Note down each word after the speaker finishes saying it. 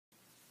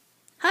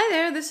Hi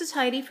there, this is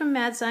Heidi from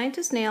Mad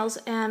Scientist Nails,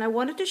 and I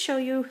wanted to show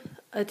you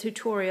a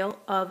tutorial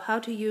of how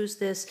to use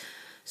this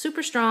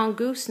super strong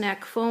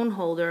gooseneck phone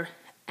holder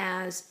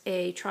as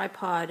a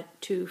tripod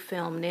to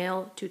film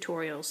nail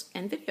tutorials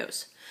and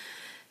videos.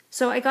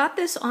 So I got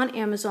this on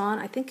Amazon.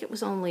 I think it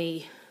was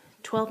only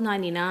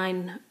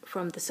 $12.99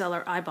 from the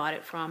seller I bought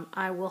it from.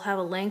 I will have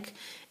a link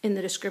in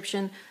the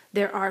description.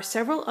 There are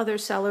several other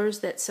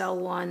sellers that sell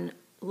one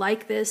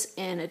like this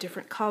in a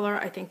different color.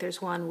 I think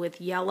there's one with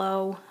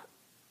yellow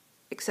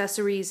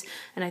accessories,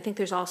 and I think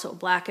there's also a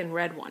black and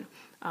red one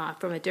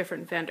from a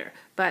different vendor,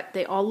 but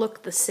they all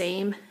look the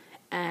same,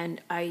 and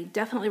I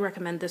definitely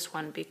recommend this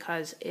one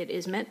because it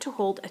is meant to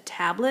hold a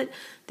tablet,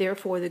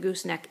 therefore the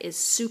gooseneck is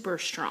super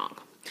strong.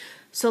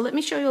 So let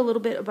me show you a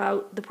little bit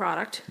about the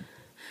product.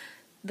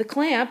 The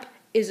clamp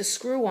is a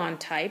screw-on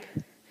type,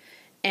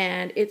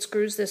 and it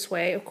screws this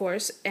way, of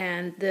course,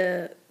 and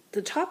the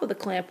top of the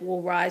clamp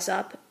will rise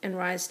up and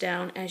rise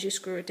down as you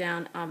screw it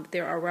down.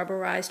 There are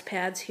rubberized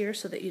pads here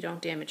so that you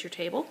don't damage your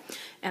table.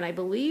 And I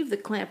believe the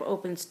clamp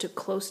opens to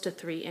close to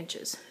 3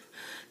 inches.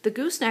 The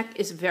gooseneck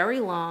is very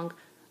long.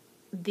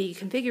 The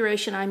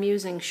configuration I'm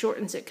using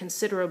shortens it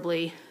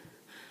considerably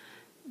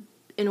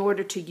in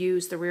order to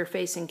use the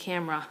rear-facing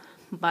camera.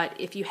 But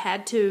if you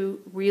had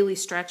to really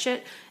stretch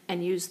it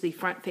and use the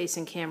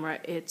front-facing camera,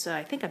 it's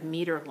I think 1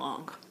 meter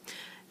long.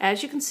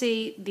 As you can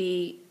see,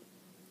 the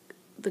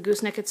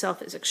gooseneck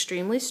itself is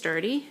extremely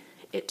sturdy.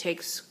 It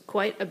takes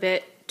quite a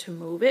bit to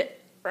move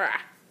it.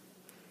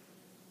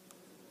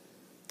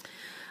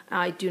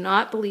 I do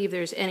not believe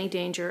there's any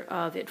danger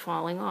of it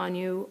falling on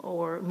you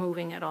or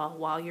moving at all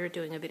while you're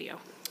doing a video.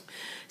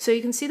 So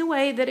you can see the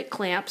way that it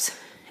clamps.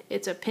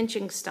 It's a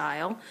pinching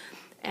style,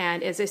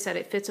 and as I said,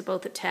 it fits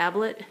both a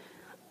tablet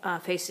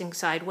facing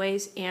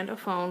sideways and a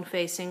phone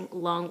facing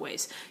long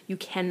ways. You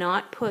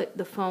cannot put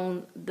the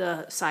phone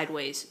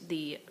sideways.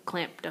 The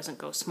clamp doesn't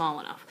go small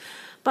enough.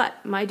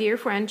 But my dear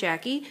friend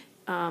Jackie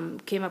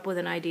came up with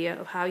an idea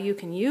of how you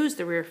can use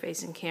the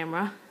rear-facing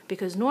camera,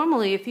 because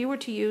normally if you were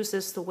to use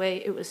this the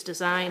way it was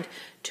designed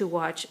to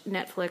watch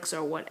Netflix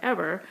or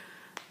whatever,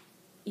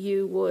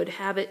 you would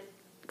have it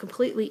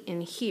completely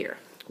in here.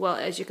 Well,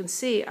 as you can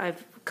see,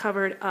 I've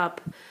covered up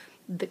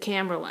the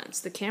camera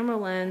lens. The camera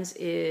lens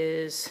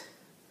is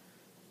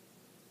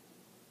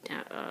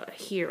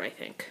here, I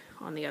think,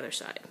 on the other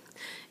side.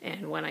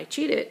 And when I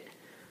cheat it,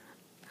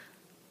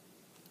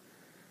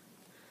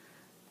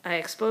 I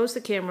expose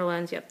the camera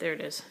lens. Yep, there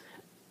it is.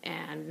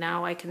 And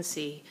now I can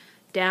see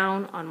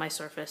down on my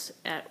surface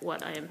at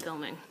what I am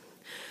filming.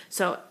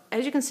 So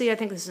as you can see, I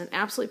think this is an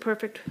absolutely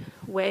perfect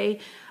way.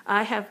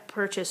 I have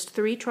purchased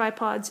 3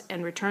 tripods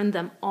and returned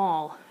them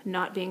all,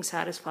 not being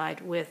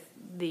satisfied with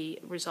the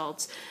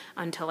results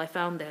until I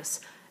found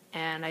this.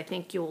 And I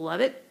think you'll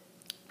love it.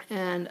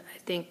 And I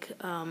think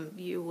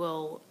you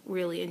will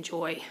really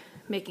enjoy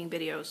making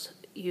videos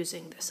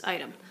using this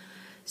item.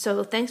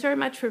 So thanks very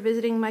much for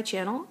visiting my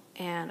channel,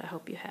 and I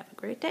hope you have a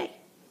great day.